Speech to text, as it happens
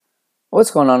What's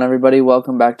going on, everybody?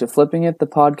 Welcome back to Flipping It, the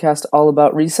podcast all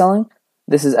about reselling.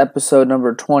 This is episode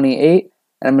number 28,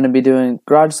 and I'm going to be doing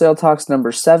Garage Sale Talks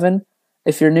number 7.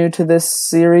 If you're new to this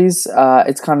series,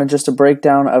 it's kind of just a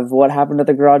breakdown of what happened at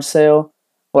the garage sale,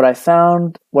 what I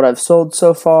found, what I've sold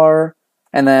so far,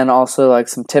 and then also like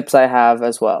some tips I have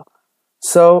as well.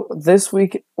 So this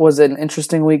week was an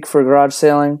interesting week for garage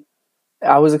selling.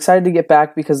 I was excited to get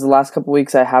back because the last couple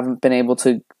weeks I haven't been able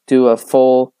to do a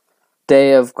full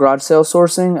day of garage sale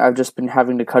sourcing. I've just been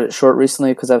having to cut it short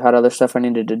recently because I've had other stuff I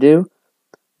needed to do.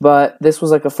 But this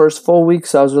was like a first full week,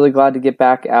 so I was really glad to get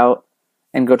back out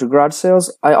and go to garage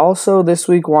sales. I also this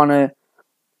week want to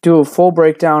do a full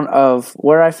breakdown of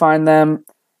where I find them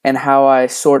and how I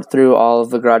sort through all of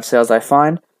the garage sales I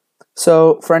find.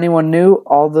 So for anyone new,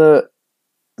 all the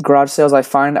garage sales I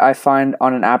find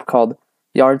on an app called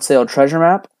Yard Sale Treasure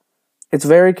Map. It's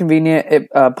very convenient.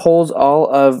 It pulls all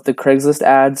of the Craigslist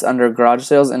ads under garage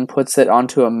sales and puts it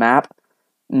onto a map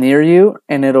near you,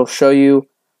 and it'll show you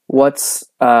what's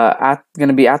going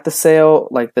to be at the sale,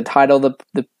 like the title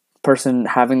the person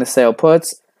having the sale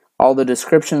puts, all the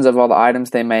descriptions of all the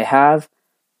items they may have,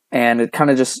 and it kind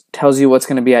of just tells you what's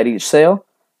going to be at each sale.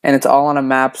 And it's all on a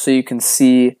map, so you can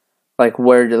see like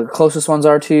where the closest ones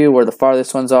are to you, where the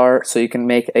farthest ones are, so you can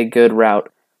make a good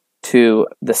route to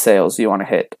the sales you want to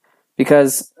hit.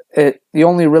 Because you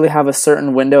only really have a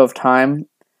certain window of time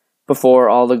before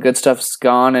all the good stuff's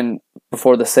gone and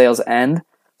before the sales end.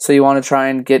 So you want to try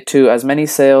and get to as many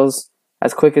sales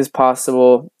as quick as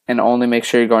possible and only make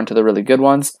sure you're going to the really good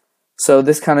ones. So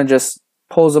this kind of just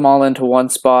pulls them all into one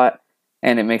spot,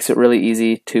 and it makes it really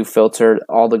easy to filter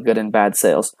all the good and bad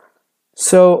sales.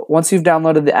 So once you've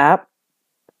downloaded the app,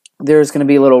 there's going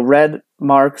to be little red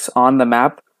marks on the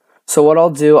map. So what I'll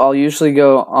do, I'll usually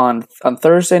go on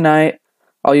Thursday night.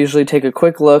 I'll usually take a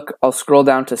quick look. I'll scroll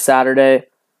down to Saturday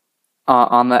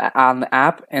on the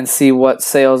app and see what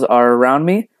sales are around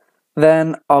me.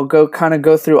 Then I'll go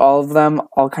through all of them.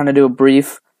 I'll kind of do a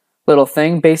brief little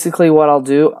thing. Basically what I'll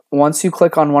do, once you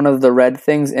click on one of the red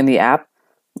things in the app,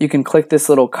 you can click this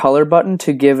little color button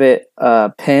to give it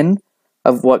a pin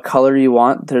of what color you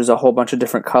want. There's a whole bunch of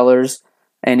different colors.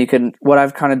 And what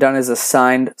I've kind of done is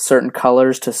assigned certain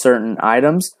colors to certain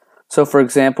items. So for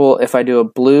example, if I do a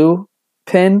blue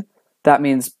pin, that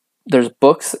means there's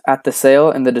books at the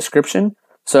sale in the description.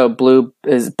 So blue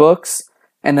is books.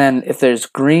 And then if there's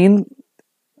green,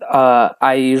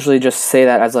 I usually just say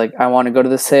that as like, I want to go to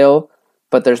the sale,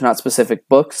 but there's not specific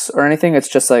books or anything. It's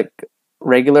just like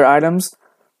regular items.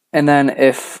 And then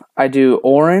if I do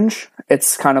orange,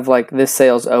 it's kind of like this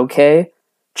sale's okay.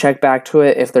 Check back to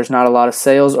it if there's not a lot of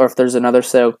sales, or if there's another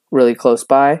sale really close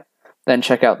by, then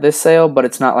check out this sale, but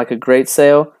it's not like a great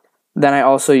sale. Then I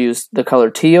also use the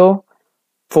color teal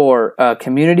for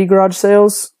community garage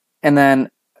sales, and then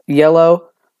yellow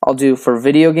I'll do for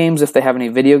video games if they have any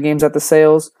video games at the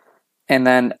sales, and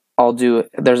then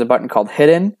there's a button called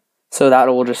hidden, so that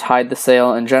will just hide the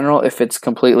sale in general if it's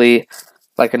completely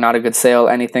like not a good sale,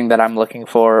 anything that I'm looking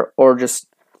for, or just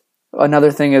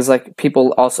another thing is like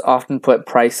people also often put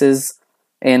prices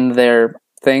in their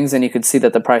things, and you can see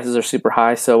that the prices are super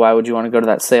high, so why would you want to go to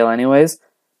that sale anyways?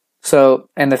 So,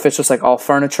 and if it's just like all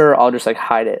furniture, I'll just like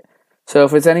hide it. So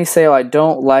if it's any sale I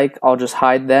don't like, I'll just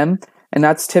hide them. And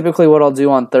that's typically what I'll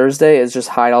do on Thursday, is just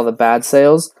hide all the bad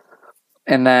sales.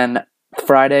 And then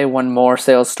Friday, when more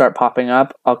sales start popping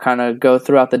up, I'll kind of go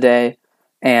throughout the day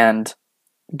and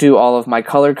do all of my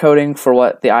color coding for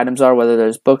what the items are, whether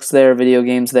there's books there, video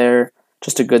games there,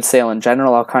 just a good sale in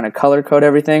general. I'll kind of color code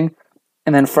everything.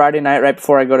 And then Friday night, right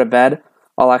before I go to bed,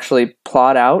 I'll actually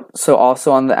plot out. So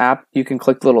also on the app, you can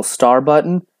click the little star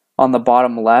button on the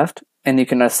bottom left, and you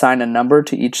can assign a number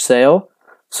to each sale.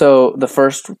 So the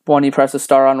first one you press a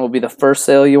star on will be the first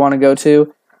sale you want to go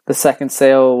to. The second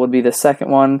sale would be the second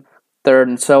one, third,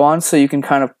 and so on. So you can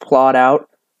kind of plot out,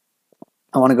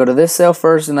 I want to go to this sale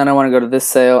first, and then I want to go to this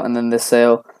sale, and then this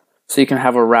sale. So you can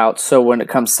have a route. So when it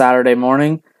comes Saturday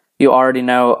morning, you already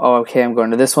know, oh, okay, I'm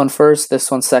going to this one first, this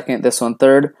one second, this one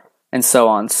third, and so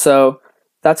on. So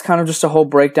that's kind of just a whole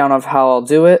breakdown of how I'll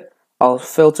do it. I'll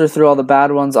filter through all the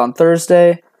bad ones on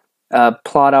Thursday,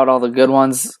 plot out all the good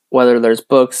ones, whether there's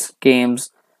books, games,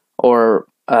 or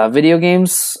video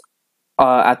games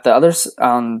at the others.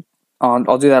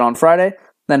 I'll do that on Friday.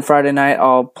 Then Friday night,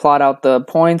 I'll plot out the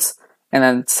points. And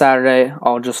then Saturday,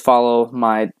 I'll just follow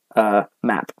my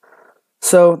map.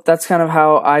 So that's kind of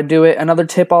how I do it. Another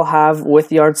tip I'll have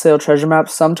with Yard Sale Treasure Map,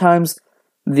 sometimes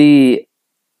the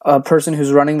person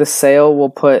who's running the sale will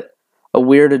put a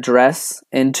weird address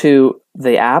into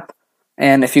the app.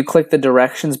 And if you click the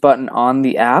directions button on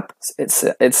the app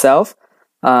itself,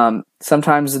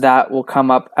 sometimes that will come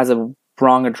up as a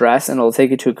wrong address and it'll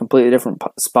take you to a completely different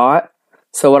spot.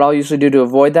 So what I'll usually do to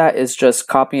avoid that is just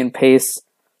copy and paste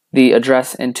the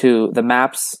address into the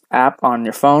Maps app on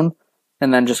your phone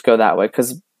and then just go that way.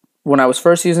 Because when I was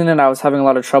first using it, I was having a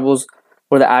lot of troubles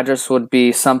where the address would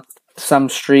be some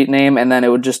street name and then it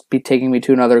would just be taking me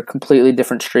to another completely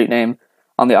different street name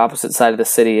on the opposite side of the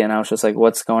city. And I was just like,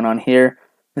 what's going on here?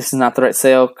 This is not the right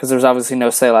sale, because there's obviously no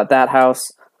sale at that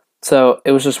house. So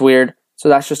it was just weird. So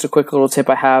that's just a quick little tip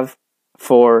I have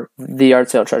for the yard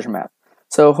sale treasure map.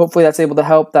 So hopefully that's able to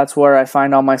help. That's where I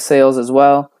find all my sales as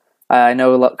well. I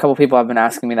know a couple people have been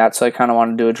asking me that, so I kind of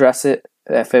wanted to address it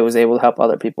if it was able to help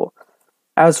other people.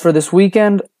 As for this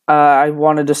weekend, I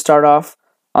wanted to start off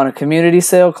on a community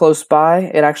sale close by.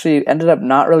 It actually ended up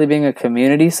not really being a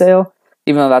community sale,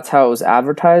 even though that's how it was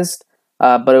advertised.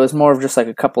 But it was more of just like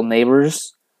a couple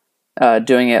neighbors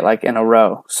doing it like in a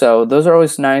row. So those are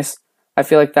always nice. I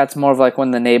feel like that's more of like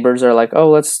when the neighbors are like, oh,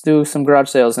 let's do some garage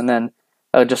sales, and then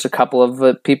just a couple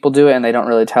of people do it and they don't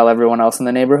really tell everyone else in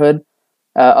the neighborhood.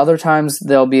 Other times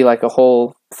there'll be like a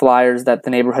whole flyers that the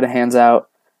neighborhood hands out,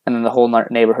 and then the whole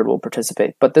neighborhood will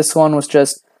participate. But this one was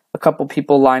just a couple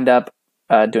people lined up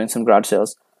doing some garage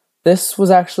sales. This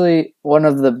was actually one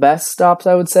of the best stops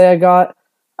I would say I got.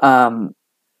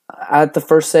 At the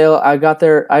first sale, I got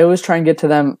there. I always try and get to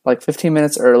them like 15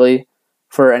 minutes early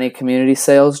for any community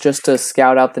sales, just to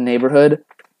scout out the neighborhood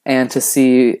and to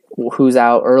see who's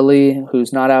out early,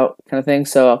 who's not out, kind of thing.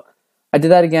 So I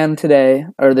did that again today,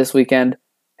 or this weekend,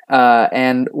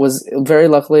 and was very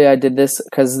luckily I did this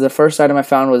because the first item I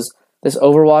found was this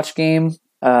Overwatch game.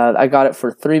 I got it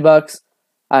for $3.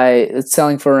 It's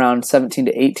selling for around 17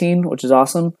 to 18, which is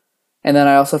awesome. And then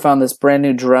I also found this brand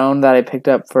new drone that I picked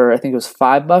up for, I think it was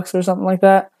 $5 or something like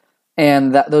that.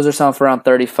 And those are selling for around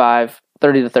 30 to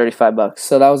 $35.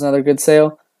 So that was another good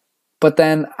sale. But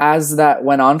then as that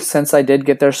went on, since I did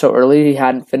get there so early, he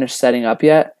hadn't finished setting up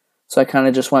yet. So I kind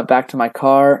of just went back to my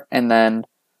car and then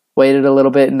waited a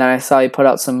little bit. And then I saw he put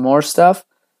out some more stuff.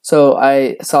 So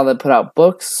I saw they put out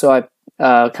books. So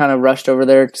I kind of rushed over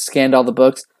there, scanned all the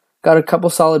books. Got a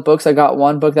couple solid books. I got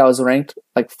one book that was ranked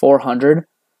like 400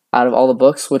 out of all the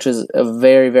books, which is a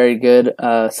very, very good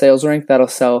sales rank. That'll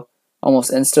sell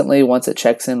almost instantly once it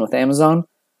checks in with Amazon.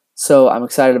 So I'm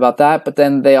excited about that. But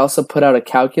then they also put out a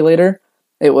calculator.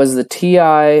 It was the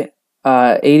TI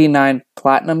 89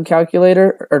 Platinum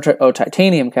calculator, or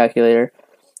Titanium calculator.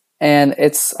 And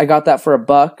I got that for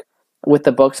 $1 with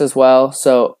the books as well.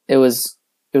 So it was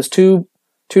 $2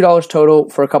 total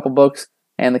for a couple books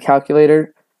and the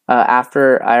calculator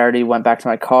after I already went back to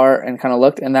my car and kind of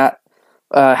looked. And that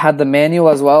had the manual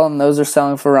as well, and those are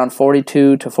selling for around $42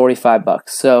 to $45.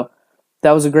 So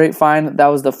that was a great find. That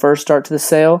was the first start to the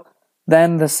sale.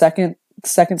 Then the second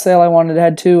sale I wanted to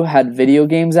head to had video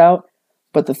games out,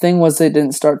 but the thing was it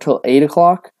didn't start till 8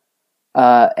 o'clock,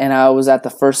 and I was at the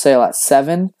first sale at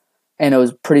 7, and it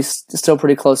was still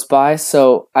pretty close by.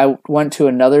 So I went to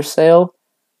another sale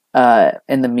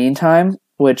in the meantime,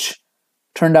 which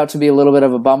turned out to be a little bit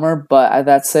of a bummer. But at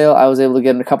that sale, I was able to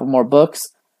get a couple more books.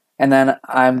 And then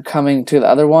I'm coming to the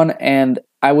other one, and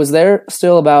I was there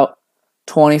still about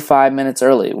 25 minutes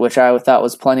early, which I thought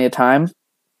was plenty of time.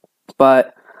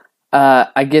 But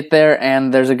I get there,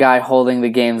 and there's a guy holding the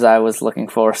games I was looking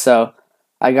for. So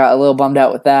I got a little bummed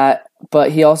out with that.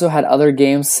 But he also had other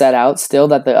games set out still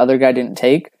that the other guy didn't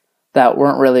take that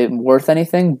weren't really worth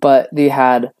anything. But they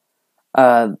had,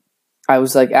 I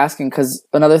was like asking, because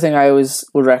another thing I always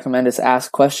would recommend is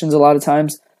ask questions a lot of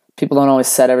times. People don't always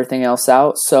set everything else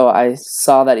out. So I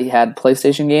saw that he had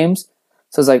PlayStation games.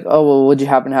 So I was like, oh, well, would you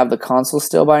happen to have the console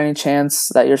still by any chance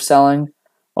that you're selling?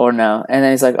 Or no? And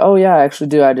then he's like, oh, yeah, I actually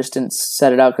do. I just didn't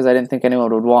set it out because I didn't think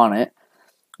anyone would want it.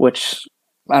 Which,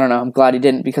 I don't know. I'm glad he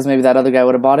didn't, because maybe that other guy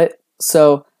would have bought it.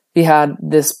 So he had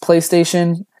this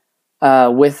PlayStation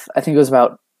with, I think it was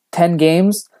about 10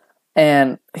 games.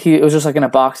 And it was just like in a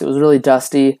box. It was really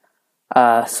dusty. So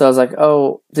I was like,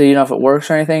 oh, do you know if it works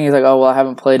or anything? He's like, oh, well, I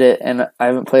haven't played it, and I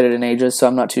haven't played it in ages, so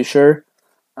I'm not too sure.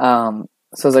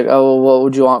 So I was like, oh, well, what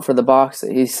would you want for the box?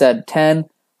 He said 10.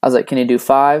 I was like, can you do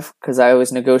 5? Because I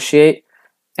always negotiate.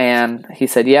 And he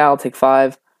said, yeah, I'll take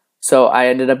 5. So I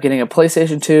ended up getting a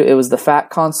PlayStation 2. It was the fat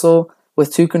console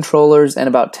with 2 controllers and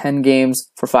about 10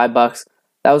 games for $5.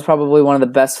 That was probably one of the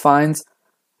best finds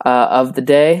of the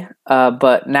day.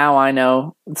 But now I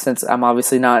know, since I'm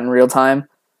obviously not in real time,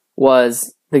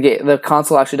 was the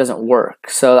console actually doesn't work.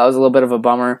 So that was a little bit of a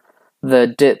bummer.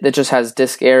 It just has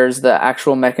disk errors. The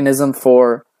actual mechanism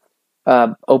for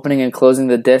opening and closing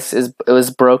the discs was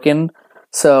broken.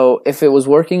 So if it was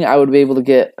working, I would be able to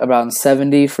get around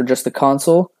 70 for just the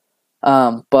console.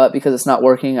 But because it's not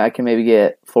working, I can maybe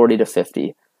get 40 to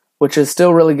 50. which is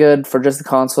still really good for just the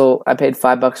console. I paid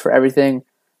 $5 for everything.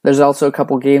 There's also a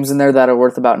couple games in there that are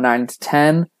worth about 9 to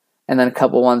 10, and then a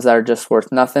couple ones that are just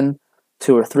worth nothing,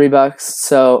 $2 or $3.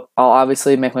 So I'll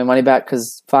obviously make my money back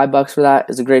because $5 for that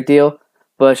is a great deal,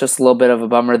 but it's just a little bit of a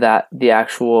bummer that the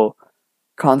actual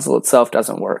console itself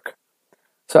doesn't work.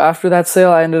 So after that sale,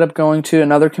 I ended up going to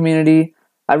another community.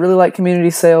 I really like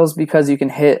community sales because you can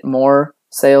hit more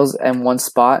sales in one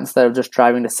spot instead of just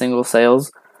driving to single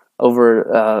sales over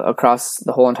across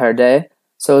the whole entire day.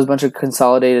 So it was a bunch of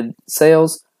consolidated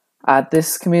sales. At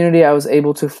this community, I was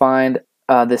able to find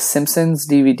the Simpsons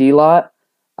DVD lot.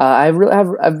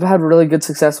 I've had really good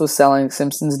success with selling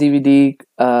Simpsons DVD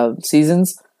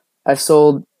seasons. I've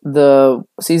sold the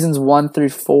seasons 1 through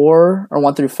 4 or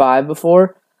 1 through 5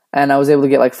 before, and I was able to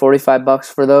get like $45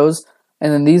 for those.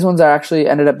 And then these ones are actually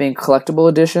ended up being collectible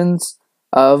editions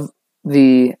of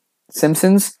the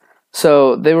Simpsons.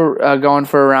 So they were going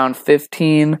for around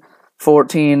 15,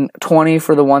 14, 20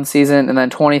 for the one season, and then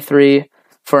 23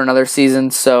 for another season.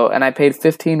 So, and I paid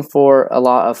 15 for a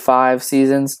lot of 5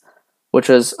 seasons, which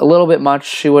was a little bit much.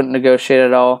 She wouldn't negotiate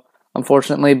at all,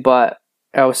 unfortunately, but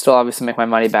I would still obviously make my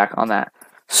money back on that.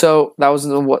 So that was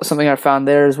something I found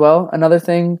there as well. Another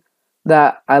thing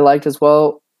that I liked as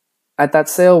well at that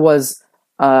sale was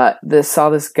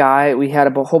this guy. We had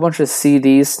a whole bunch of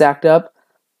CDs stacked up,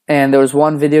 and there was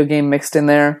one video game mixed in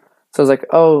there. So I was like,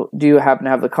 oh, do you happen to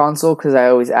have the console? Because I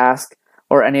always ask,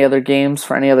 or any other games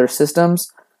for any other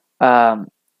systems.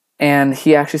 And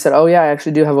he actually said, oh yeah, I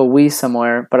actually do have a Wii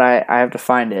somewhere, but I have to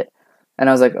find it. And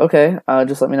I was like, okay,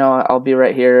 just let me know. I'll be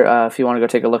right here if you want to go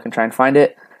take a look and try and find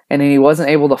it. And he wasn't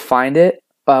able to find it,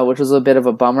 which was a bit of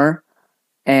a bummer.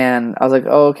 And I was like,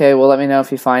 oh, okay, well, let me know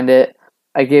if you find it.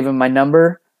 I gave him my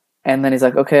number, and then he's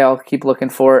like, okay, I'll keep looking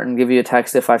for it and give you a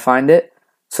text if I find it.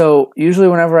 So usually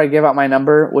whenever I give out my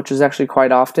number, which is actually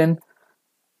quite often,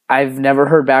 I've never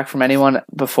heard back from anyone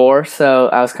before. So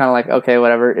I was kind of like, okay,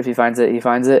 whatever. If he finds it, he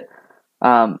finds it.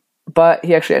 But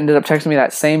he actually ended up texting me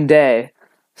that same day,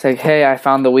 saying, hey, I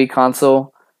found the Wii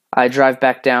console. I drive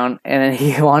back down, and then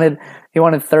he wanted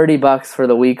 $30 for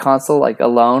the Wii console, like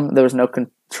alone. There was no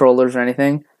controllers or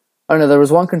anything. Oh no, there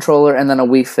was one controller and then a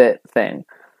Wii Fit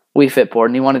board,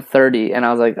 and he wanted 30, and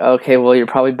I was like, okay, well, you're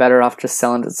probably better off just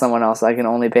selling it to someone else. I can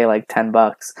only pay like $10.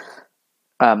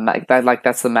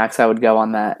 That's the max I would go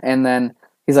on that. And then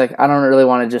he's like, I don't really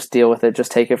want to just deal with it.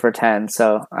 Just take it for 10.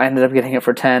 So I ended up getting it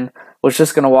for 10. Was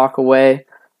just gonna walk away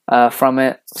from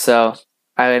it. So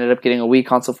I ended up getting a Wii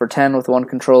console for 10 with one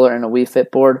controller and a Wii Fit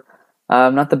board.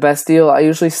 Not the best deal. I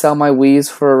usually sell my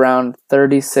Wiis for around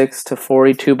 $36 to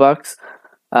 $42.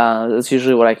 That's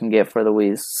usually what I can get for the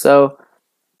Wiis. So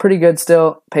pretty good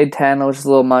still. Paid 10, which is a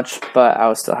little much, but I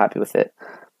was still happy with it.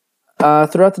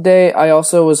 Throughout the day, I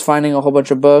also was finding a whole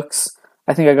bunch of books.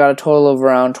 I think I got a total of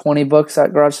around 20 books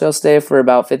at garage sales day for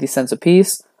about 50 cents a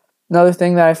piece. Another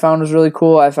thing that I found was really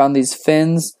cool, I found these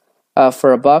fins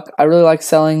for $1. I really like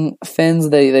selling fins.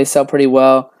 They sell pretty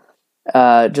well,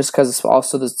 just because it's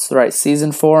also the right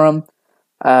season for them.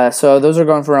 So those are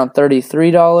going for around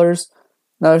 $33.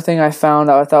 Another thing I found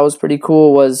that I thought was pretty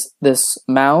cool was this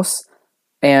mouse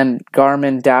and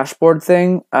Garmin dashboard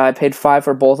thing. I paid $5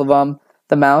 for both of them.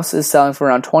 The mouse is selling for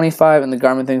around $25, and the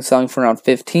Garmin thing is selling for around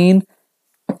 $15.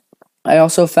 I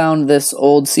also found this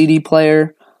old CD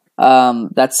player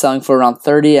that's selling for around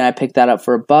 $30, and I picked that up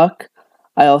for $1.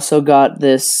 I also got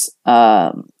this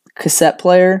cassette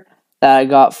player that I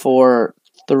got for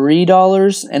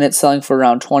 $3, and it's selling for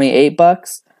around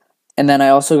 $28. And then I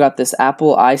also got this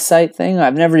Apple iSight thing.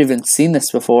 I've never even seen this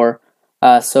before.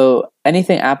 So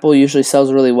anything Apple usually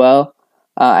sells really well.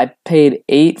 I paid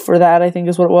 $8 for that, I think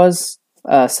is what it was.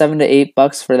 $7 to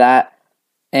 $8 for that.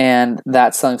 And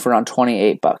that's selling for around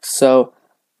 $28. So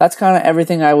that's kind of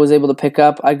everything I was able to pick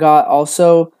up. I got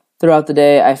also, throughout the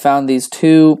day, I found these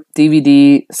 2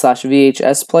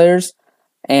 DVD/VHS players.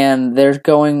 And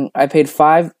I paid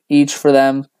 $5 each for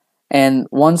them. And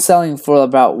one's selling for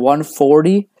about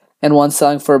 $140 and one's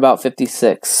selling for about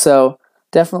 $56. So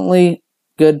definitely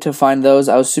good to find those.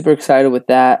 I was super excited with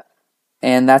that.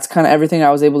 And that's kind of everything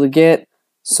I was able to get.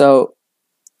 So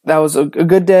that was a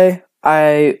good day.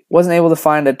 I wasn't able to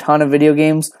find a ton of video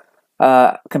games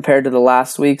compared to the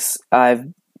last week's. I've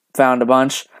found a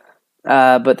bunch.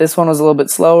 But this one was a little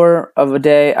bit slower of a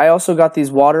day. I also got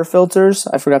these water filters.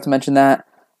 I forgot to mention that.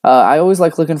 I always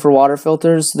like looking for water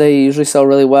filters. They usually sell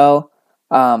really well.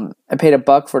 I paid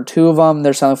 $1 for 2 of them.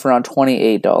 They're selling for around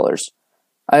 $28.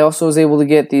 I also was able to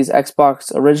get these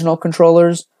Xbox original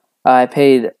controllers. I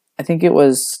paid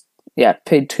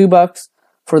 $2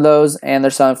 for those, and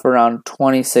they're selling for around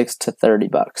 $26 to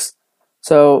 $30.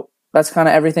 So that's kind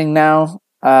of everything now.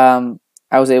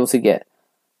 I was able to get.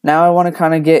 Now I want to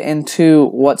kind of get into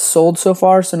what's sold so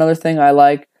far. So another thing I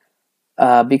like,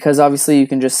 because obviously you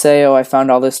can just say, oh, I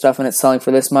found all this stuff and it's selling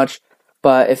for this much.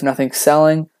 But if nothing's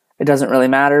selling, it doesn't really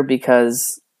matter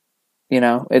because,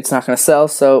 it's not going to sell.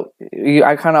 So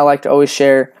I kind of like to always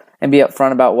share and be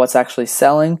upfront about what's actually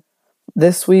selling.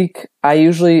 This week, I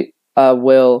usually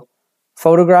will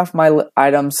photograph my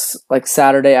items like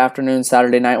Saturday afternoon,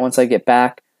 Saturday night once I get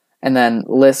back, and then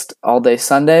list all day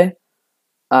Sunday.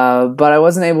 But I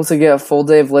wasn't able to get a full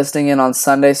day of listing in on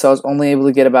Sunday, so I was only able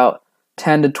to get about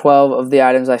 10 to 12 of the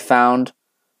items I found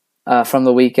from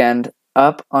the weekend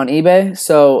up on eBay.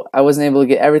 So I wasn't able to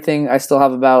get everything. I still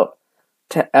have about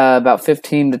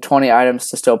 15 to 20 items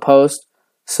to still post.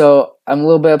 So I'm a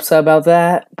little bit upset about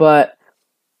that, but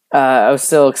I was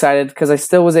still excited because I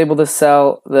still was able to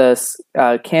sell this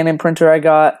Canon printer I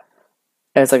got.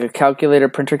 It's like a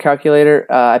printer calculator.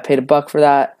 I paid $1 for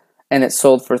that, and it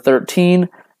sold for $13.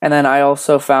 And then I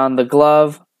also found the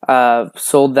glove,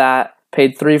 sold that,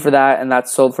 paid $3 for that, and that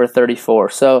sold for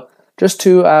 $34. So just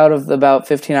 2 out of about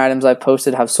 15 items I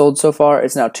posted have sold so far.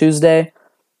 It's now Tuesday,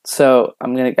 so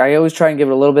I always try and give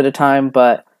it a little bit of time,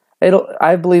 but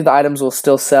I believe the items will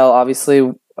still sell. Obviously,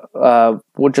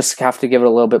 we'll just have to give it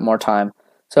a little bit more time.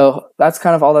 So that's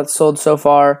kind of all that's sold so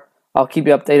far. I'll keep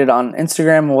you updated on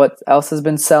Instagram and what else has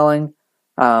been selling.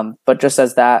 But just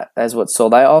as what's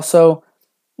sold. I also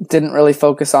didn't really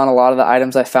focus on a lot of the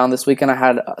items I found this weekend. I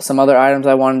had some other items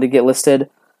I wanted to get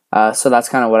listed. So that's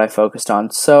kind of what I focused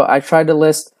on. So I tried to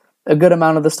list a good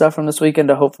amount of the stuff from this weekend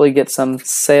to hopefully get some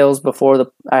sales before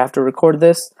I have to record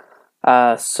this.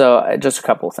 So just a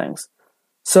couple of things.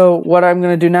 So what I'm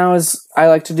going to do now is I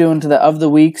like to do into the of the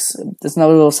weeks. There's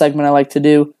another little segment I like to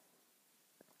do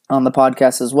on the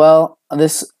podcast as well.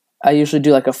 I usually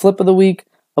do like a flip of the week,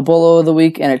 a bolo of the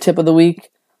week, and a tip of the week.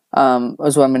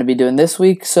 Is what I'm going to be doing this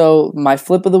week. So my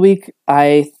flip of the week,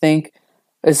 I think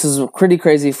this is a pretty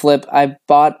crazy flip. I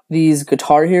bought these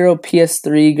Guitar Hero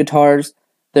PS3 guitars.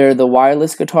 They're the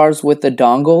wireless guitars with the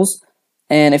dongles.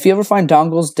 And if you ever find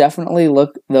dongles, definitely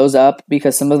look those up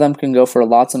because some of them can go for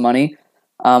lots of money.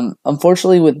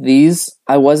 Unfortunately, with these,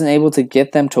 I wasn't able to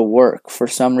get them to work for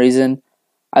some reason.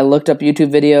 I looked up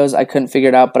YouTube videos. I couldn't figure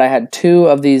it out, but I had 2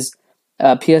 of these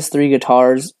PS3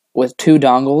 guitars with 2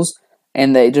 dongles,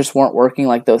 and they just weren't working.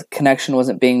 Like the connection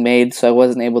wasn't being made, so I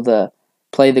wasn't able to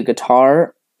play the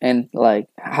guitar and like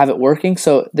have it working.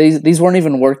 So these weren't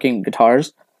even working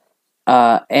guitars.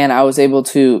 And I was able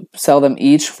to sell them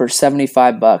each for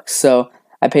 $75. So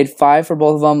I paid $5 for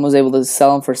both of them, was able to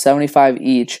sell them for $75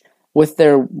 each. With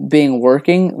their being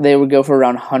working, they would go for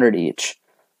around $100 each.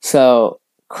 So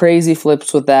crazy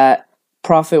flips with that.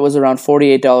 Profit was around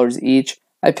 $48 each.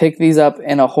 I picked these up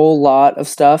in a whole lot of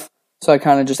stuff, so I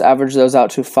kind of just averaged those out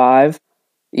to $5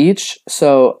 each.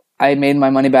 So I made my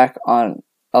money back on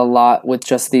a lot with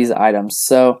just these items.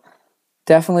 So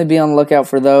definitely be on the lookout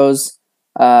for those.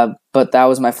 But that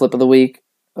was my flip of the week.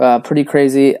 Pretty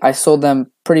crazy. I sold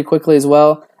them pretty quickly as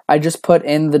well. I just put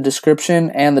in the description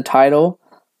and the title.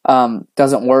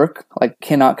 Doesn't work, like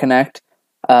cannot connect.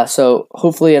 So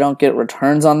hopefully I don't get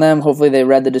returns on them. Hopefully they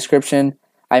read the description.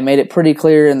 I made it pretty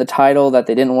clear in the title that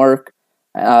they didn't work.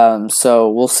 So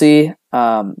we'll see.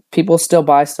 People still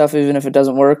buy stuff even if it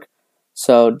doesn't work.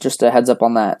 So just a heads up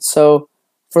on that. So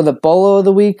for the bolo of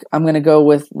the week, I'm going to go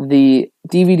with the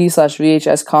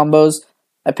DVD/VHS combos.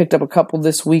 I picked up a couple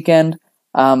this weekend.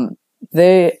 I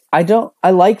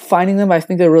like finding them. I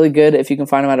think they're really good if you can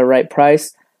find them at a right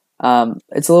price.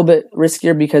 It's a little bit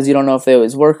riskier because you don't know if they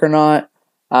always work or not.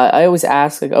 I always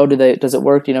ask, like, does it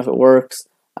work? Do you know if it works?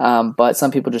 But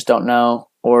some people just don't know,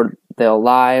 or they'll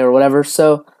lie or whatever.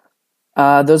 So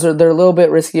they're a little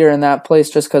bit riskier in that place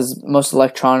just because most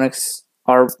electronics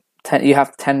you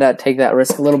have to tend to take that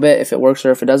risk a little bit if it works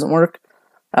or if it doesn't work,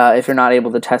 if you're not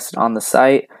able to test it on the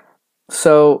site.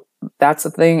 So that's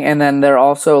the thing. And then they're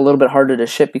also a little bit harder to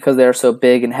ship because they're so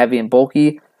big and heavy and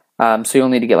bulky. So you'll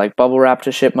need to get like bubble wrap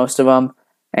to ship most of them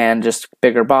and just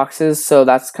bigger boxes. So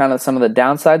that's kind of some of the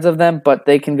downsides of them, but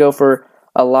they can go for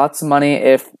lots of money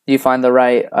if you find the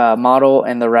right model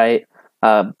and the right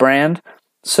brand.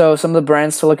 So some of the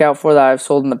brands to look out for that I've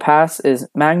sold in the past is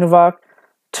Magnavox,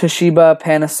 Toshiba,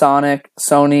 Panasonic,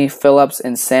 Sony, Philips,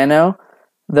 and Sano.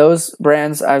 Those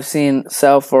brands I've seen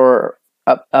sell for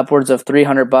upwards of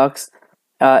 $300.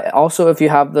 Also, if you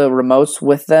have the remotes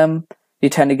with them, you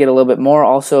tend to get a little bit more.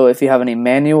 Also, if you have any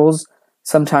manuals,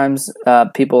 sometimes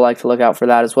people like to look out for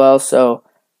that as well. So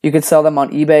you could sell them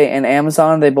on eBay and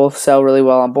Amazon. They both sell really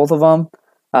well on both of them.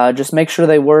 Just make sure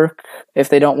they work. If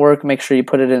they don't work, make sure you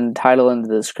put it in the title and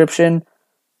the description.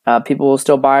 People will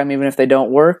still buy them even if they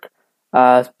don't work.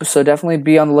 So definitely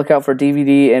be on the lookout for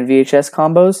DVD and VHS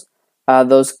combos.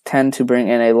 Those tend to bring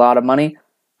in a lot of money.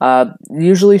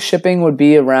 Usually shipping would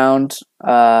be around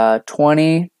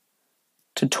 20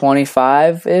 to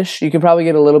 25-ish. You could probably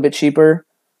get a little bit cheaper,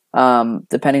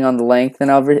 depending on the length and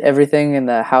everything and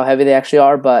how heavy they actually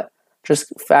are, but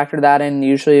just factor that in.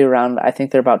 Usually around, I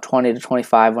think they're about 20 to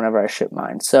 25 whenever I ship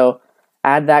mine. So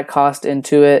add that cost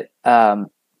into it,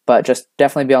 but just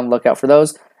definitely be on the lookout for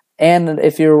those. And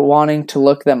if you're wanting to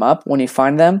look them up when you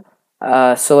find them,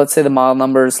 so let's say the model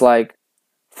number is like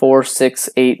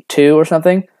 4682 or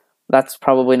something. That's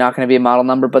probably not going to be a model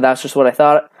number, but that's just what I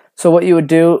thought. So what you would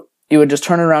do, you would just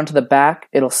turn it around to the back.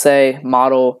 It'll say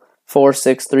model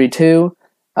 4632,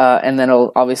 and then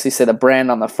it'll obviously say the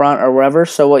brand on the front or wherever.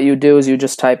 So what you do is you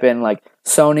just type in like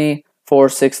Sony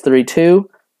 4632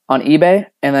 on eBay,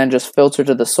 and then just filter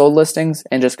to the sold listings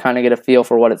and just kind of get a feel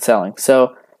for what it's selling.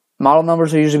 So model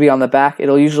numbers will usually be on the back.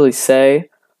 It'll usually say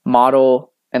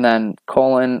model and then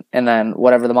colon and then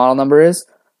whatever the model number is,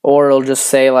 or it'll just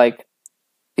say like,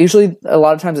 usually a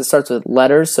lot of times it starts with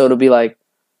letters, so it'll be like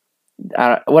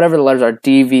whatever the letters are,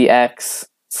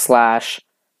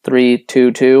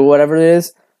 DVX/322, whatever it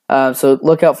is. So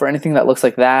look out for anything that looks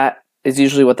like that is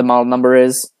usually what the model number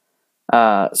is.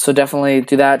 So definitely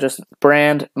do that. Just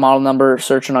brand, model number,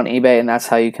 searching on eBay, and that's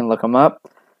how you can look them up.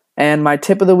 And my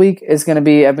tip of the week is going to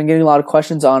be, I've been getting a lot of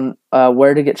questions on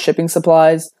where to get shipping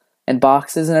supplies and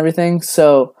boxes and everything.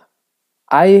 So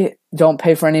I don't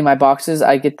pay for any of my boxes.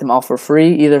 I get them all for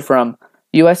free, either from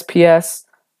USPS.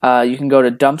 You can go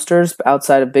to dumpsters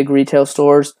outside of big retail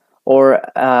stores, or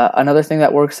another thing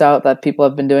that works out that people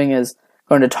have been doing is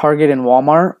going to Target and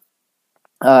Walmart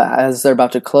as they're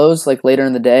about to close, like later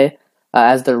in the day,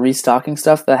 as they're restocking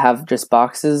stuff that have just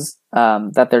boxes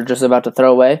that they're just about to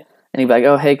throw away. And you'd be like,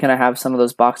 oh, hey, can I have some of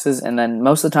those boxes? And then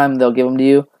most of the time they'll give them to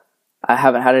you. I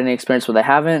haven't had any experience where they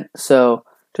haven't. So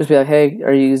just be like, hey,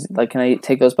 can I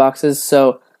take those boxes?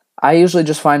 So I usually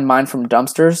just find mine from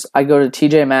dumpsters. I go to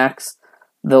TJ Maxx,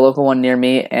 the local one near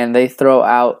me, and they throw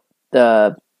out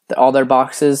all their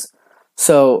boxes.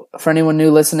 So for anyone new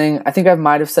listening, I think I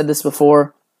might have said this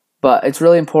before, but it's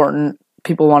really important.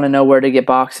 People want to know where to get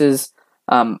boxes.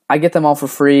 I get them all for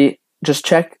free. Just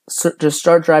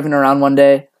start driving around one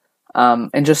day.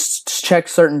 And just check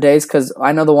certain days, because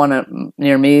I know the one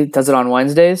near me does it on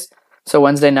Wednesdays. So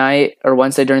Wednesday night or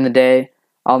Wednesday during the day,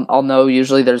 I'll know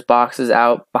usually there's boxes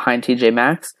out behind TJ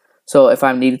Maxx. So if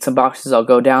I'm needing some boxes, I'll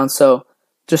go down. So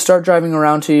just start driving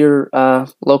around to your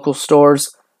local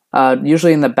stores.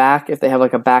 Usually in the back, if they have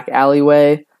like a back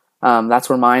alleyway, that's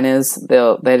where mine is.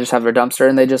 They just have their dumpster,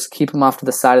 and they just keep them off to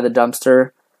the side of the dumpster.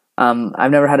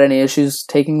 I've never had any issues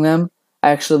taking them.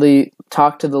 I actually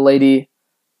talked to the lady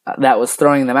that was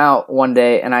throwing them out one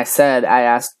day, and I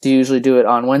asked, do you usually do it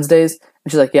on Wednesdays?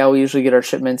 And she's like, yeah, we usually get our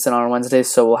shipments in on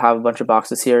Wednesdays, so we'll have a bunch of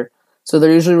boxes here. So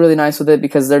they're usually really nice with it,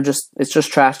 because it's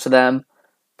just trash to them.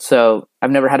 So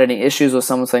I've never had any issues with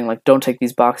someone saying like, don't take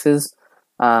these boxes.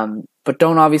 But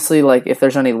don't, obviously, like if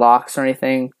there's any locks or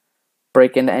anything,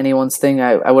 break into anyone's thing.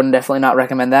 I wouldn't definitely not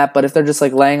recommend that. But if they're just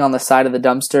like laying on the side of the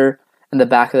dumpster in the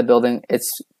back of the building, it's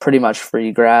pretty much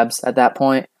free grabs at that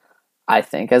point, I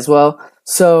think, as well.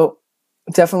 So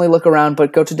definitely look around,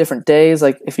 but go to different days.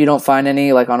 Like if you don't find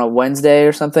any, like on a Wednesday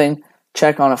or something,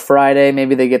 check on a Friday.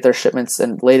 Maybe they get their shipments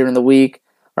later in the week,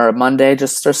 or a Monday.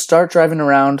 Just start driving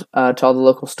around to all the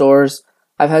local stores.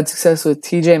 I've had success with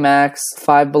TJ Maxx,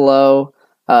 Five Below,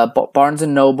 Barnes &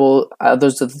 Noble.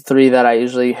 Those are the three that I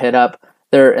usually hit up.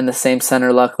 They're in the same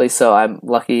center, luckily, so I'm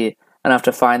lucky enough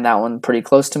to find that one pretty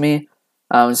close to me.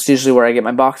 It's usually where I get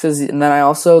my boxes. And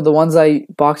then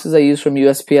boxes I use from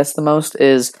USPS the most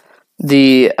is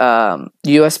the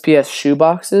USPS shoe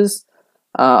boxes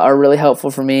are really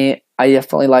helpful for me. I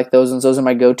definitely like those ones. Those are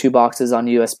my go-to boxes on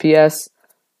USPS.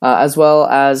 As well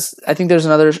as, I think there's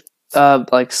another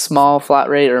like small flat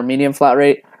rate or medium flat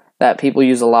rate that people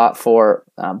use a lot for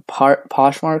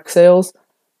Poshmark sales.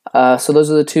 So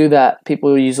those are the two that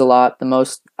people use a lot the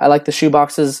most. I like the shoe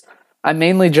boxes. I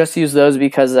mainly just use those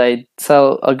because I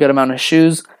sell a good amount of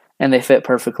shoes and they fit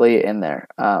perfectly in there.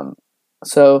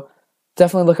 So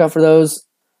definitely look out for those.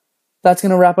 That's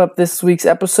going to wrap up this week's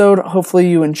episode. Hopefully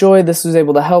you enjoyed. This was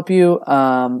able to help you.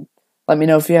 Let me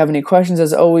know if you have any questions.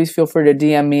 As always, feel free to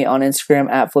DM me on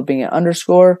Instagram at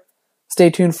 @flippingit_. Stay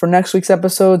tuned for next week's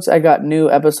episodes. I got new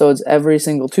episodes every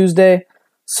single Tuesday.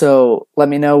 So let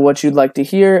me know what you'd like to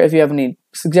hear. If you have any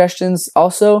suggestions,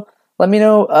 also let me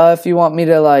know if you want me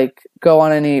to like go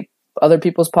on any other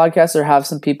people's podcasts or have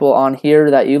some people on here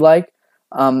that you like.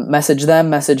 Message them,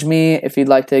 message me if you'd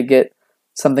like to get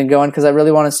something going, because I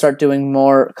really want to start doing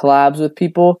more collabs with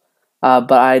people.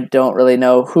 but I don't really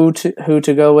know who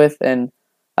to go with, and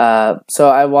so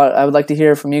I would like to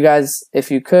hear from you guys.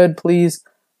 If you could, please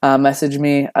message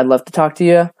me. I'd love to talk to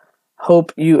you.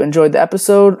 Hope you enjoyed the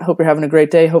episode. Hope you're having a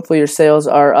great day. Hopefully your sales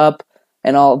are up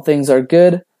and all things are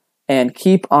good. And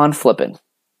keep on flipping.